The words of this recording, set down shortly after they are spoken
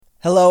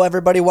Hello,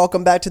 everybody.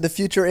 Welcome back to the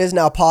Future Is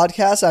Now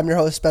podcast. I'm your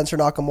host, Spencer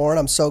Nakamura, and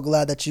I'm so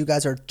glad that you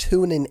guys are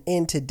tuning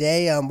in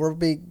today. We're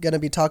going to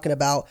be talking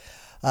about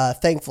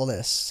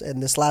thankfulness. In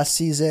this last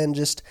season,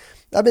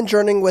 I've been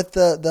journeying with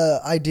the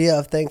idea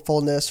of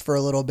thankfulness for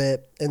a little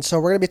bit, and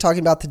so we're going to be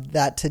talking about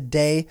that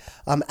today.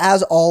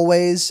 As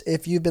always,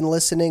 if you've been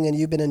listening and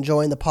you've been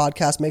enjoying the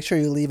podcast, make sure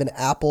you leave an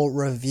Apple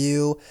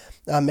review.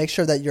 Make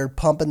sure that you're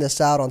pumping this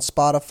out on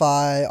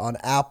Spotify, on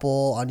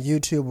Apple, on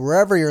YouTube,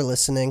 wherever you're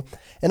listening.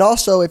 And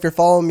also, if you're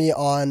following me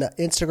on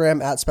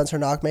Instagram at Spencer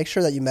Knock, make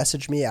sure that you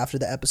message me after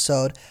the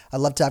episode. I'd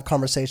love to have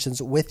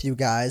conversations with you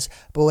guys.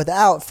 But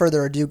without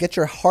further ado, get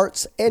your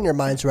hearts and your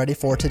minds ready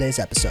for today's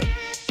episode.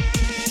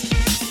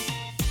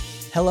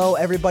 Hello,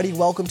 everybody.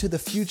 Welcome to the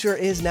Future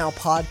Is Now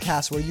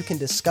podcast, where you can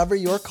discover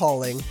your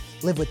calling,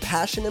 live with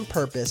passion and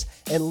purpose,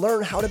 and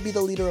learn how to be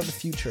the leader of the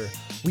future.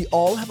 We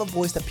all have a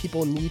voice that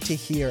people need to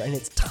hear, and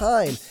it's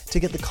time to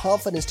get the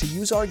confidence to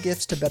use our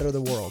gifts to better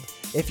the world.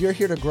 If you're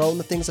here to grow in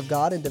the things of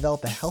God and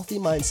develop a healthy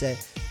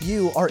mindset,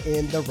 you are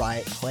in the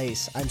right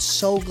place. I'm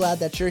so glad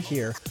that you're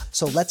here,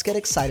 so let's get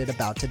excited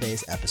about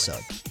today's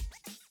episode.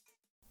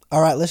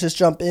 All right, let's just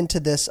jump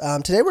into this.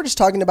 Today we're just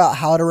talking about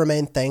how to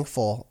remain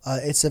thankful.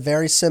 It's a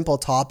very simple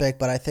topic,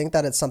 but I think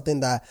that it's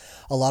something that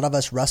a lot of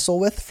us wrestle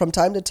with from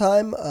time to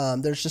time.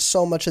 There's just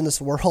so much in this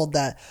world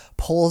that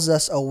pulls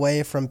us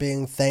away from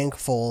being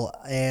thankful,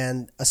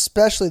 and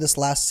especially this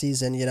last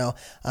season.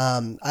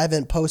 I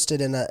haven't posted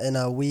in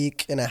a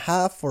week and a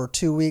half or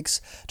 2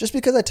 weeks, just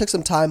because I took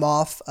some time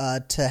off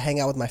to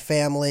hang out with my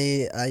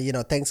family.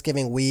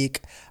 Thanksgiving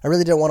week, I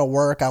really didn't want to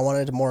work. I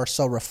wanted to more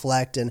so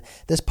reflect, and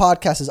this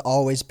podcast has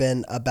always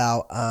been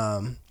about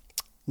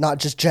not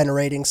just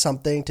generating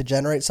something to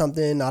generate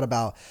something, not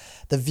about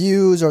the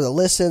views or the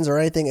listens or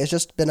anything. It's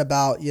just been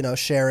about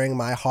sharing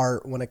my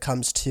heart when it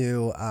comes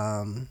to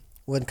God,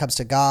 when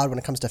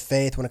it comes to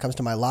faith, when it comes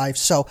to my life.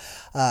 So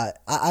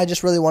I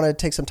just really wanted to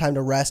take some time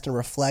to rest and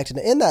reflect, and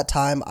in that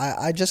time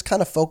I just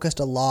kind of focused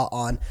a lot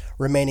on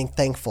remaining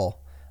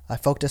thankful. I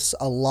focus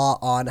a lot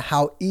on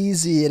how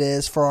easy it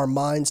is for our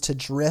minds to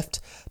drift,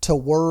 to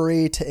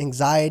worry, to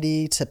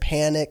anxiety, to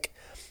panic.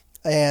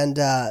 And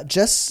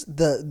just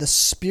the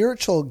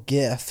spiritual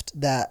gift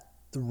that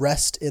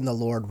rest in the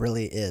Lord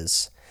really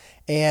is.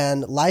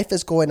 And life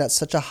is going at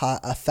such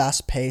a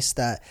fast pace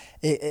that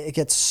it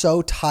gets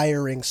so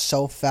tiring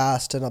so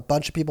fast, and a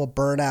bunch of people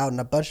burn out,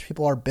 and a bunch of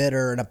people are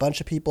bitter, and a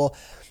bunch of people,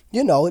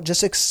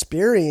 just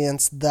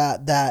experience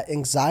that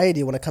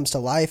anxiety when it comes to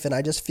life. And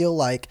I just feel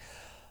like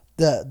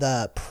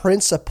the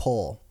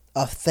principle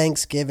of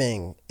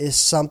thanksgiving is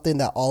something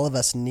that all of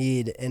us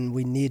need, and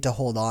we need to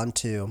hold on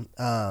to.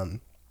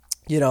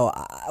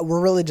 We're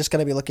really just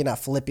going to be looking at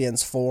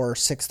Philippians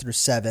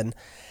 4:6-7.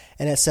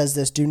 And it says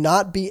this: "Do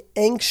not be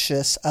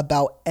anxious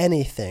about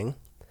anything,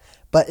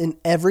 but in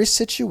every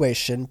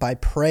situation, by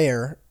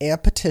prayer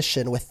and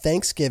petition with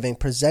thanksgiving,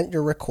 present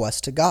your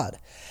requests to God.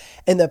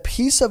 And the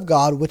peace of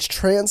God, which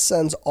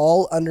transcends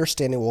all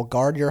understanding, will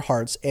guard your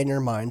hearts and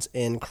your minds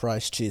in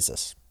Christ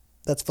Jesus."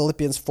 That's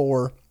Philippians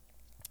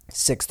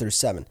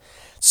 4:6-7.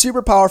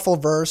 Super powerful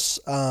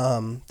verse.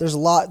 There's a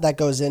lot that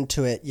goes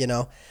into it,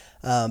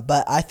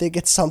 but I think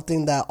it's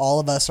something that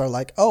all of us are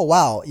like, oh,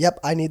 wow, yep,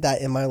 I need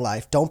that in my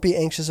life. Don't be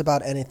anxious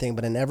about anything,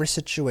 but in every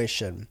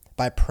situation,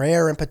 by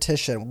prayer and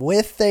petition,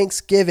 with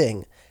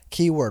thanksgiving,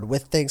 keyword,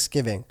 with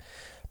thanksgiving,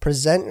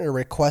 present your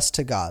request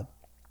to God.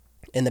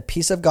 And the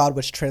peace of God,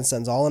 which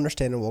transcends all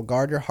understanding, will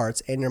guard your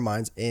hearts and your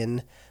minds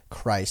in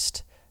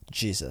Christ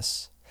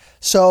Jesus.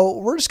 So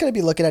we're just going to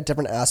be looking at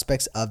different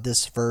aspects of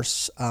this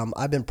verse.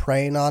 I've been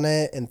praying on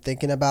it and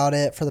thinking about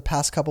it for the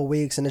past couple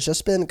weeks, and it's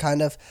just been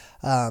kind of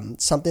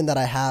something that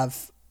I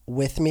have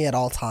with me at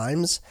all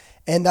times.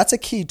 And that's a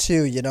key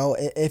too.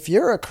 If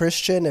you're a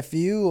Christian, if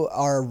you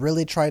are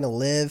really trying to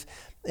live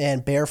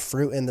and bear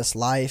fruit in this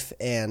life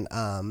and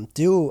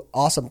do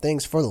awesome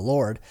things for the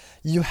Lord,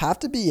 you have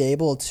to be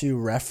able to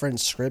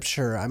reference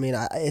Scripture. I mean,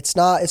 it's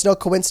no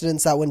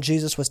coincidence that when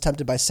Jesus was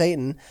tempted by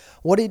Satan,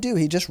 what did he do?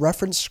 He just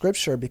referenced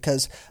Scripture,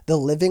 because the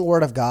living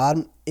Word of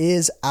God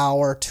is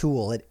our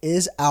tool. It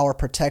is our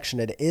protection.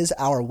 It is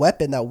our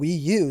weapon that we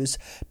use,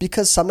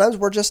 because sometimes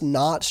we're just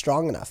not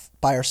strong enough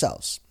by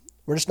ourselves.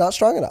 We're just not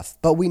strong enough,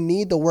 but we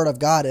need the Word of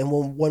God. And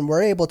when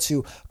we're able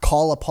to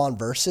call upon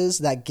verses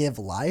that give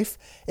life,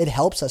 it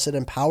helps us, it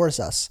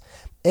empowers us.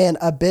 And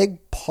a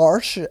big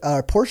portion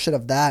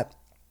of that,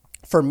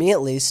 for me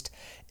at least,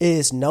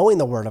 is knowing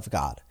the Word of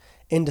God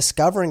and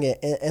discovering it.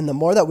 And the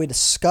more that we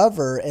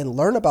discover and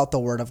learn about the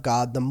Word of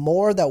God, the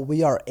more that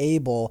we are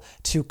able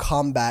to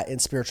combat in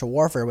spiritual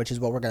warfare, which is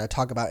what we're going to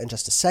talk about in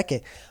just a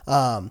second.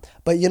 But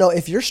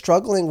if you're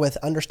struggling with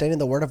understanding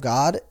the Word of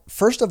God,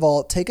 first of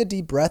all, take a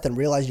deep breath and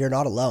realize you're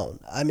not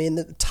alone. I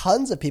mean,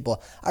 tons of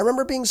people. I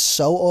remember being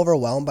so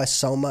overwhelmed by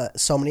so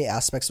many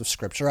aspects of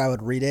Scripture. I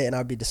would read it and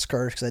I'd be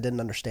discouraged because I didn't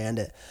understand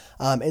it.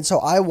 And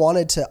so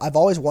I've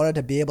always wanted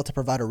to be able to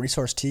provide a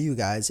resource to you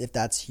guys if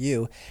that's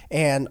you.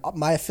 And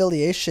my affiliation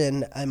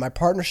affiliation and my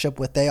partnership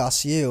with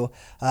Theos U,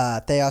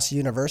 Theos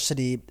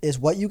University, is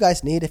what you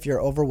guys need if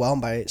you're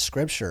overwhelmed by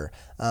Scripture.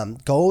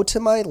 Go to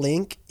my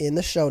link in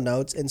the show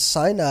notes and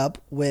sign up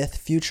with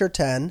Future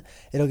 10.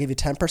 It'll give you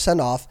 10%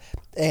 off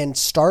and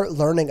start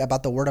learning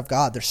about the Word of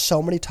God. There's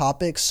so many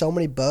topics, so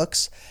many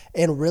books,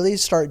 and really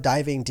start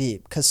diving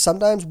deep, because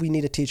sometimes we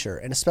need a teacher,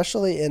 and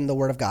especially in the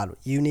Word of God,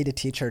 you need a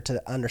teacher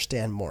to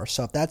understand more.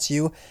 So if that's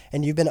you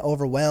and you've been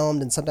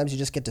overwhelmed and sometimes you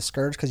just get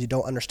discouraged because you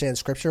don't understand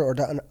Scripture or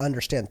don't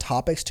understand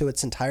topics to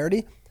its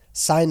entirety,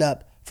 sign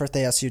up for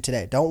Theos U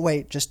today. Don't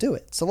wait, just do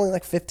it. It's only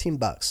like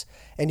 $15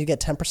 and you get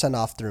 10%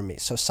 off through me.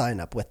 So sign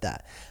up with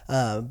that.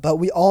 But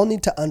we all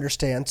need to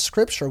understand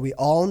Scripture. We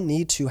all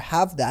need to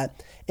have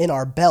that in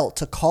our belt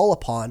to call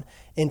upon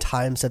in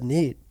times of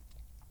need.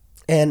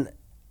 And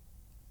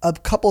a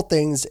couple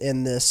things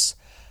in this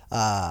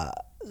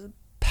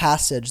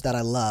passage that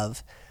I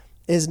love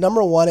is,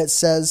 number one, it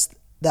says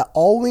that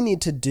all we need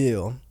to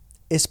do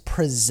is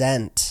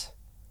present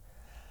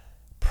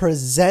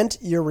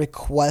your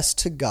request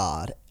to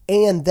God,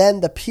 and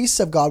then the peace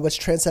of God, which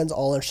transcends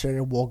all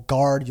understanding, will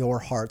guard your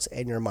hearts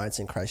and your minds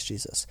in Christ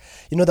Jesus.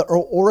 You know, the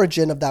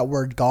origin of that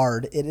word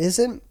guard, it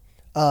isn't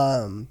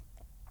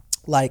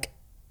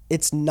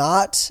it's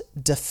not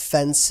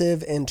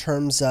defensive in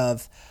terms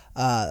of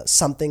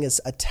something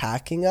is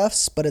attacking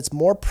us, but it's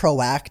more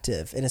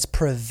proactive, and it's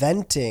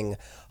preventing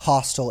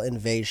hostile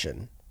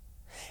invasion.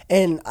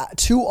 And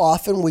too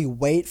often we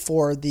wait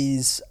for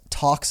these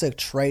toxic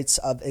traits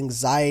of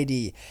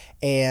anxiety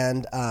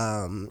and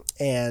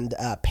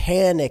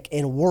panic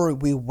and worry.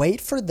 We wait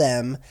for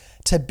them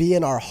to be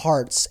in our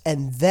hearts,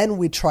 and then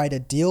we try to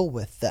deal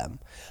with them.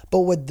 But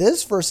what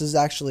this verse is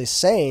actually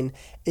saying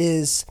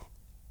is,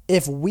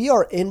 if we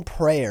are in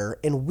prayer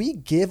and we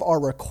give our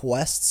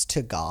requests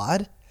to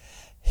God,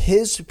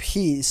 His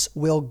peace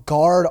will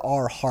guard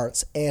our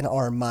hearts and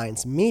our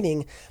minds,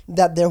 meaning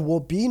that there will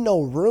be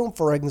no room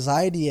for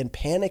anxiety and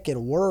panic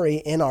and worry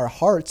in our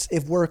hearts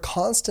if we're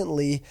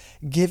constantly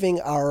giving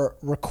our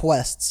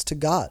requests to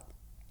God.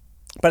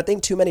 But I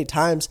think too many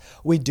times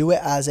we do it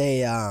as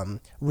a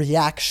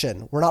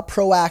reaction. We're not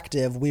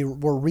proactive,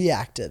 we're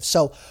reactive.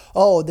 So,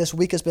 this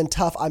week has been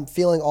tough. I'm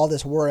feeling all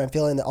this worry. I'm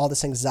feeling all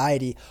this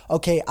anxiety.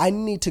 Okay, I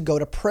need to go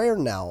to prayer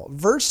now.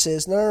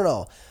 Versus,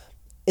 no.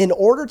 In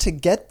order to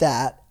get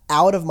that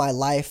out of my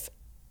life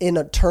in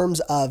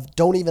terms of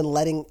not even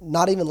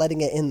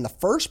letting it in the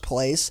first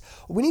place,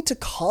 we need to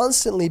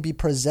constantly be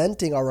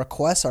presenting our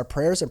requests, our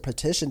prayers, and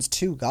petitions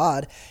to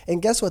God.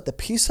 And guess what? The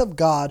peace of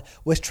God,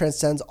 which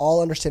transcends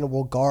all understanding,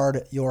 will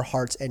guard your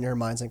hearts and your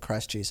minds in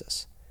Christ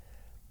Jesus.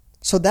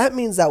 So that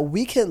means that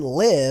we can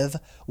live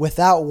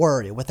without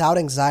worry, without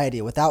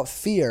anxiety, without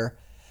fear.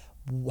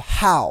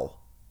 How?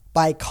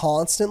 By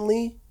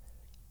constantly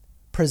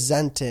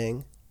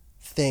presenting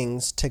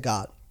things to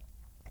God,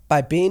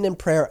 by being in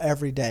prayer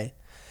every day.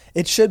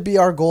 It should be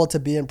our goal to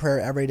be in prayer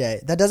every day.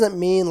 That doesn't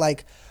mean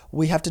like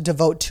we have to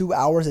devote 2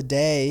 hours a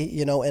day,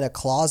 in a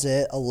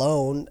closet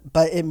alone,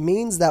 but it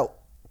means that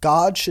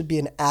God should be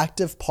an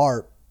active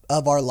part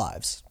of our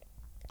lives.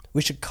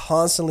 We should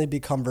constantly be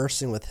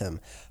conversing with Him,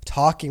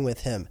 talking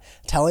with Him,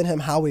 telling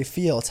Him how we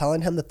feel,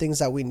 telling Him the things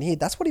that we need.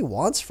 That's what He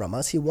wants from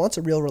us. He wants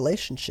a real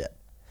relationship.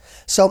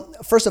 So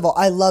first of all,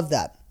 I love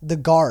that. The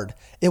guard.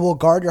 It will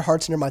guard your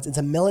hearts and your minds. It's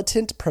a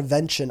militant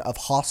prevention of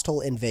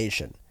hostile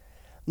invasion.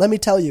 Let me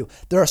tell you,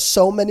 there are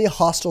so many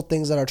hostile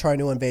things that are trying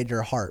to invade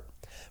your heart.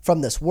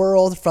 From this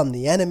world, from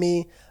the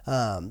enemy,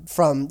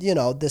 from,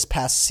 this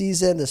past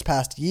season, this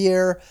past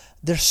year.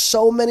 There's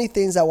so many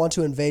things that want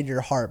to invade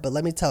your heart. But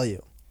let me tell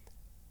you,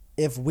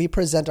 if we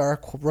present our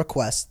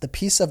requests, the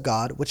peace of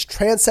God, which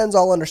transcends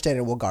all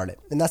understanding, will guard it.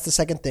 And that's the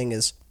second thing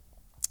is,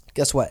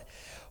 guess what?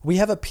 We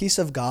have a peace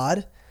of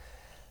God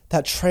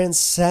that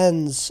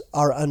transcends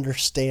our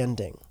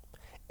understanding.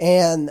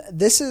 And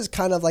this is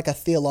kind of like a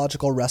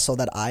theological wrestle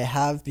that I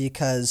have,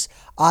 because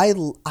I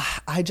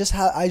just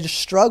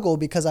struggle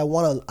because I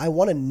want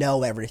to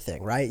know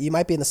everything, right? You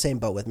might be in the same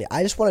boat with me.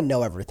 I just want to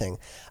know everything.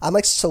 I'm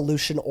like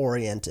solution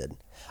oriented.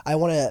 I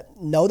want to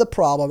know the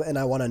problem and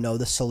I want to know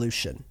the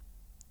solution.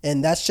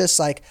 And that's just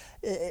like,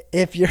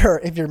 if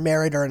you're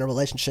married or in a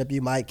relationship,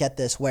 you might get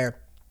this where,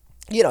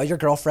 your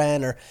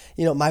girlfriend or,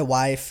 my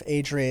wife,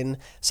 Adrian,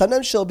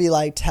 sometimes she'll be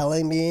like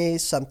telling me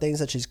some things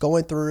that she's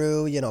going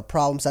through,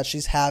 problems that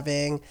she's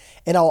having.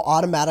 And I'll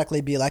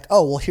automatically be like,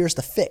 oh, well, here's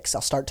the fix.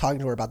 I'll start talking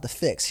to her about the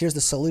fix. Here's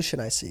the solution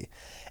I see.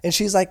 And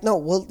she's like, no,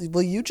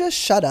 will you just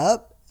shut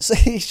up? So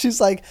she's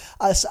like,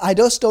 I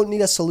just don't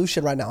need a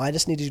solution right now. I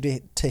just need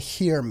you to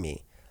hear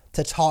me,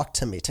 to talk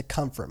to me, to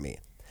comfort me.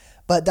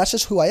 But that's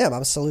just who I am.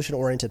 I'm a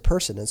solution-oriented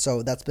person. And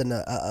so that's been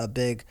a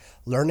big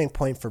learning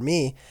point for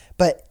me.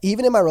 But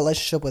even in my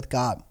relationship with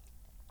God,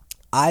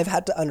 I've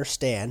had to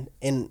understand,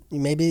 and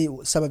maybe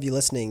some of you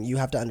listening, you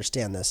have to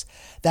understand this,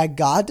 that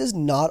God does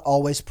not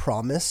always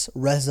promise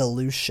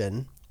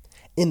resolution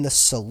in the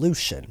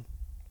solution,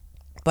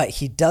 but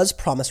He does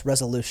promise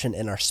resolution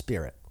in our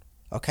spirit.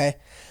 Okay?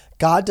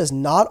 God does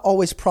not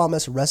always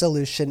promise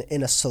resolution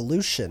in a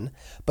solution,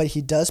 but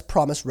he does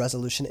promise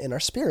resolution in our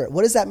spirit.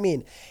 What does that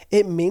mean?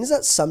 It means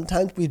that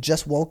sometimes we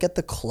just won't get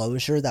the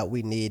closure that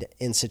we need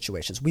in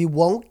situations. We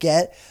won't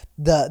get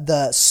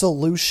the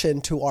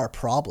solution to our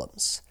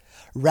problems.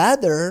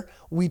 Rather,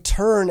 we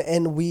turn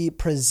and we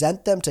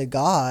present them to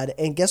God,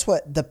 and guess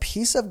what? The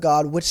peace of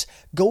God, which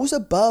goes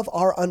above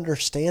our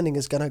understanding,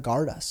 is going to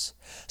guard us.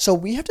 So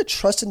we have to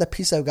trust in the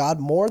peace of God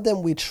more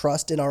than we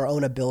trust in our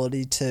own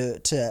ability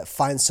to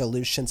find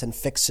solutions and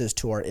fixes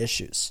to our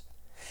issues.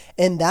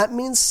 And that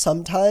means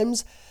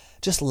sometimes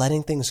just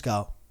letting things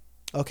go.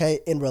 Okay,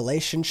 in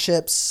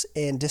relationships,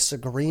 in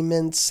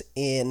disagreements,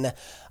 in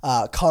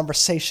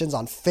conversations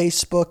on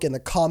Facebook, in the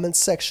comments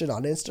section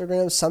on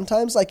Instagram,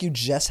 sometimes like you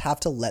just have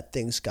to let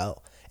things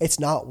go. It's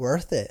not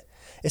worth it.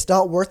 It's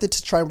not worth it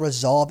to try and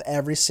resolve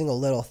every single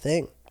little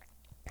thing.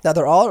 Now,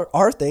 there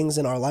are things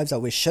in our lives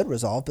that we should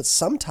resolve, but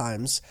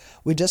sometimes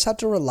we just have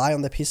to rely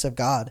on the peace of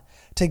God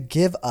to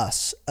give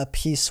us a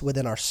peace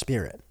within our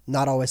spirit,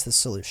 not always the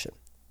solution.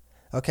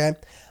 Okay,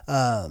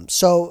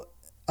 so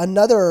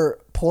another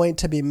point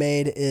to be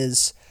made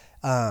is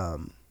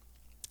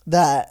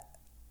that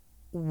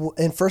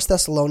in 1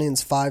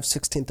 Thessalonians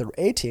 5:16 through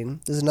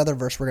 18, there's another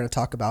verse we're going to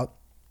talk about.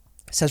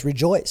 It says,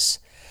 rejoice.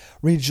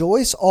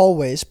 Rejoice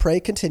always,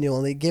 pray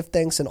continually, give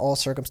thanks in all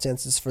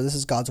circumstances, for this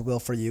is God's will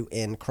for you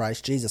in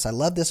Christ Jesus. I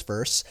love this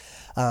verse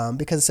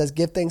because it says,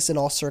 give thanks in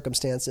all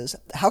circumstances.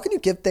 How can you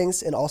give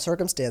thanks in all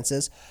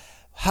circumstances?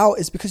 How?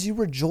 It's because you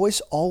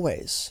rejoice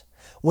always.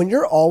 When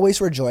you're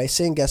always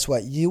rejoicing, guess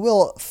what? You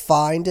will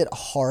find it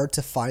hard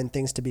to find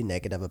things to be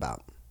negative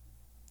about.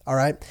 All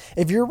right?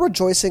 If you're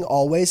rejoicing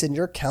always and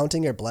you're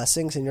counting your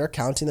blessings and you're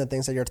counting the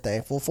things that you're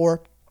thankful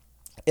for,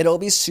 it'll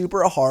be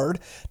super hard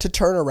to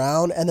turn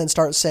around and then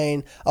start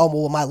saying, oh,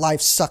 well, my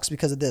life sucks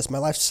because of this. My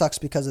life sucks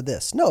because of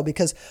this. No,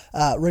 because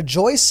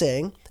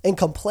rejoicing and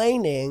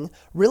complaining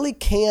really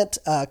can't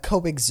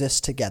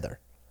coexist together.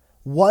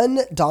 One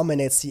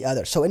dominates the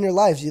other. So in your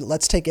lives,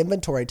 let's take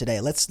inventory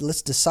today. Let's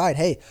decide,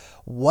 hey,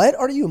 what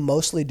are you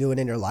mostly doing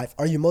in your life?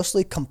 Are you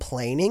mostly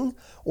complaining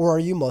or are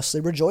you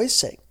mostly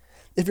rejoicing?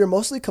 If you're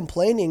mostly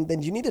complaining,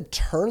 then you need to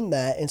turn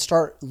that and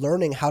start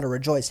learning how to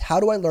rejoice. How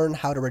do I learn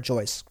how to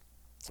rejoice?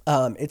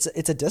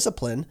 It's a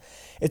discipline.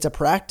 It's a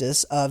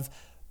practice of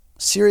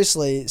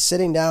seriously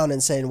sitting down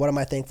and saying, what am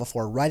I thankful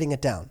for? Writing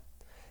it down.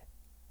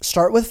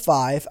 Start with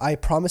 5. I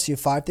promise you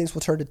 5 things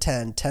will turn to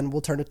 10. 10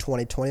 will turn to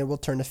 20. 20 will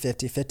turn to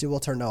 50. 50 will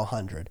turn to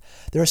 100.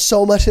 There's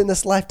so much in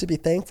this life to be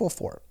thankful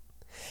for.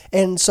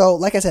 And so,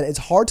 like I said, it's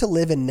hard to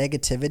live in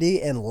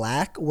negativity and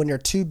lack when you're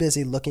too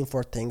busy looking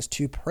for things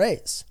to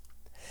praise.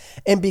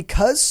 And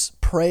because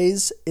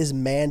praise is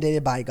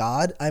mandated by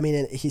God, I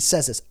mean, he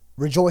says this,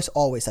 rejoice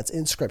always. That's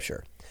in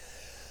scripture.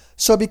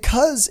 So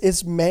because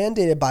it's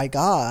mandated by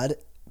God,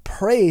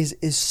 praise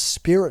is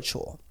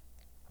spiritual.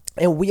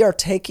 And we are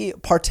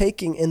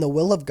partaking in the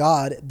will of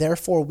God.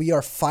 Therefore, we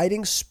are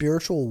fighting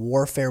spiritual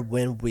warfare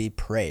when we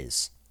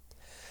praise.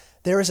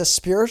 There is a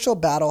spiritual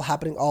battle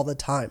happening all the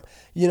time.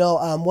 You know,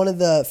 one of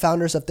the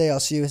founders of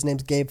TheosU, his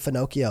name's Gabe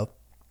Finocchio.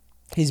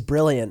 He's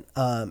brilliant.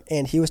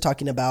 And he was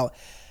talking about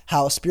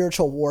how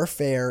spiritual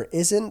warfare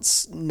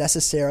isn't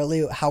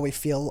necessarily how we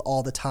feel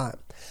all the time.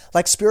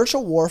 Like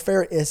spiritual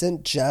warfare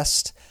isn't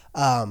just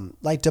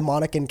like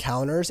demonic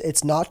encounters.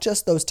 It's not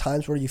just those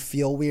times where you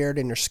feel weird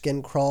and your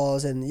skin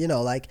crawls and, you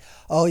know, like,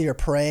 oh, you're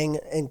praying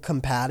and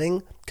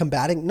combating.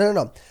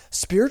 No.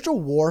 Spiritual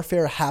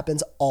warfare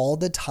happens all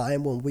the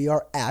time when we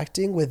are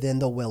acting within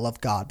the will of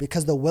God,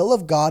 because the will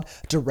of God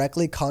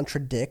directly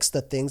contradicts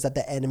the things that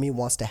the enemy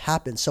wants to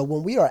happen. So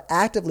when we are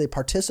actively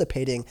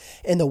participating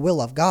in the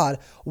will of God,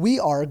 we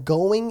are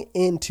going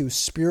into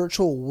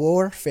spiritual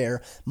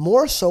warfare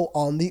more so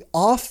on the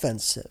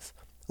offensive.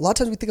 A lot of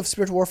times we think of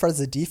spiritual warfare as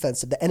the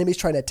defensive. The enemy's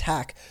trying to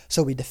attack,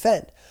 so we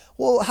defend.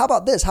 Well, how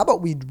about this? How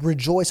about we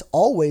rejoice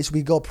always?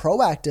 We go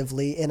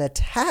proactively and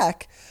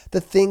attack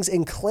the things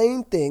and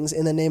claim things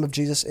in the name of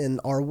Jesus in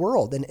our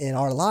world and in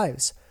our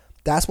lives.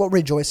 That's what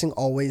rejoicing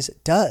always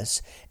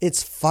does.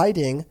 It's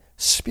fighting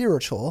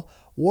spiritual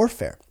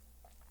warfare.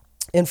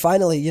 And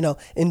finally, you know,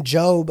 in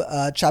Job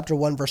chapter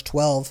 1, verse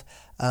 12,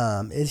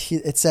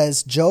 it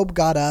says, Job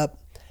got up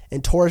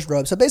and tore his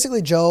robe. So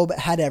basically Job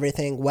had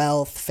everything,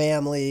 wealth,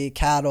 family,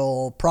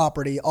 cattle,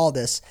 property, all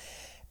this.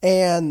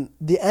 And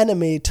the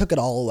enemy took it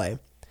all away.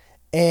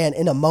 And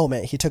in a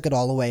moment, he took it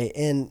all away.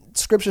 And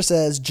scripture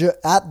says,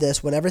 at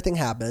this, when everything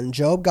happened,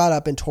 Job got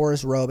up and tore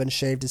his robe and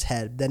shaved his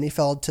head. Then he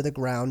fell to the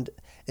ground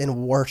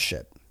in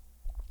worship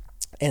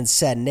and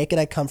said, naked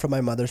I come from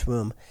my mother's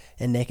womb,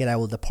 and naked I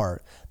will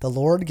depart. The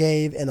Lord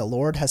gave, and the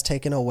Lord has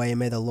taken away.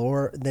 May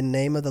the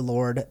name of the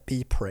Lord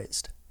be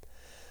praised.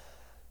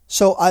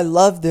 So I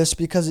love this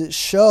because it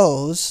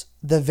shows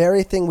the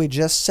very thing we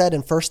just said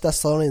in 1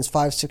 Thessalonians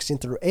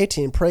 5:16 through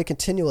 18, pray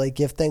continually,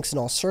 give thanks in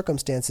all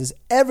circumstances.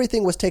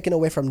 Everything was taken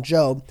away from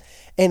Job,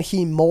 and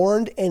he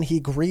mourned and he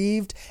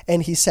grieved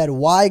and he said,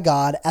 why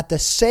God? At the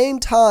same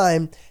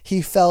time,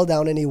 he fell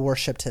down and he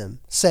worshiped him,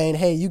 saying,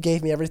 hey, you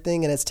gave me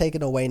everything and it's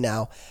taken away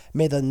now.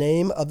 May the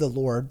name of the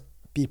Lord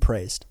be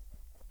praised.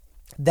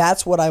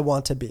 That's what I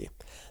want to be.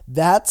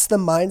 That's the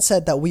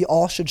mindset that we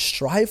all should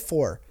strive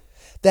for.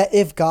 That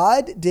if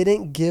God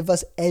didn't give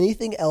us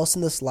anything else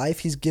in this life,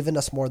 he's given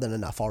us more than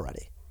enough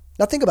already.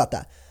 Now think about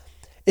that.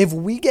 If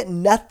we get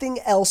nothing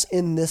else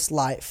in this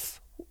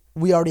life,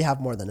 we already have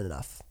more than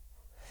enough.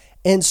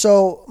 And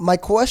so my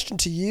question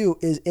to you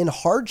is, in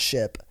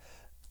hardship,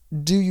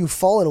 do you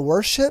fall in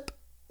worship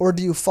or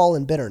do you fall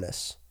in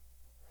bitterness?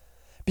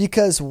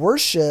 Because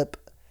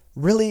worship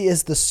really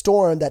is the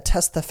storm that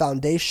tests the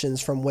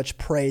foundations from which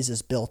praise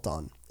is built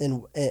on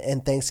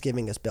and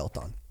thanksgiving is built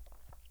on.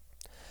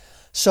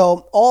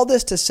 So all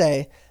this to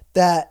say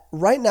that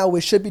right now we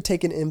should be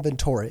taking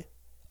inventory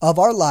of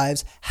our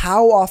lives.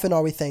 How often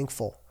are we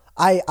thankful?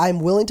 I'm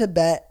willing to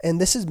bet, and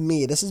this is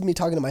me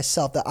talking to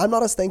myself, that I'm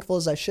not as thankful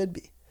as I should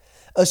be,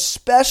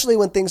 especially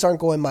when things aren't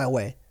going my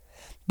way.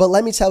 But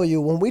let me tell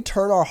you, when we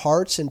turn our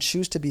hearts and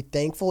choose to be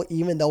thankful,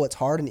 even though it's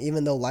hard and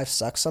even though life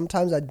sucks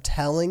sometimes, I'm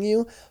telling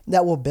you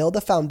that will build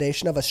the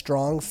foundation of a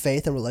strong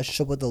faith and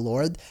relationship with the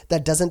Lord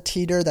that doesn't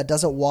teeter, that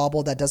doesn't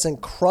wobble, that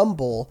doesn't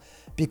crumble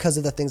because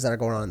of the things that are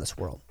going on in this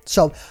world.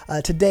 So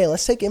today,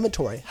 let's take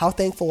inventory. How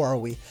thankful are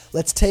we?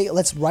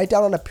 Let's write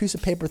down on a piece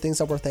of paper things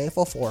that we're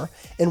thankful for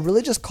and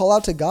really just call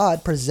out to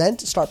God,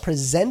 start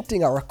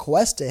presenting our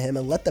request to him,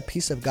 and let the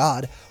peace of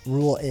God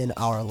rule in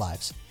our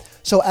lives.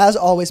 So as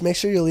always, make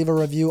sure you leave a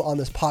review on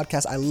this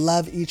podcast. I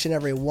love each and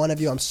every one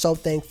of you. I'm so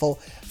thankful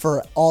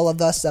for all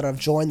of us that have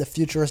joined the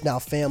Future Is Now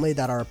family,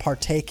 that are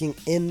partaking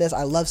in this.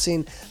 I love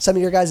seeing some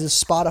of your guys'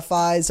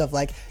 Spotify's of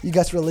like, you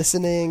guys were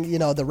listening,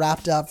 the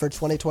wrapped up for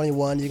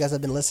 2021. You guys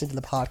have been listening to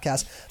the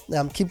podcast.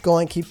 Keep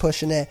going, keep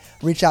pushing it.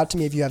 Reach out to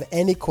me if you have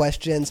any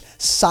questions.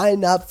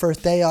 Sign up for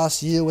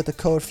Theos U with the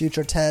code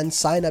FUTURE10.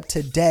 Sign up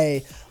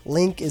today.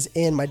 Link is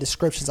in my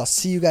descriptions. I'll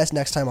see you guys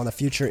next time on The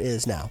Future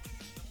Is Now.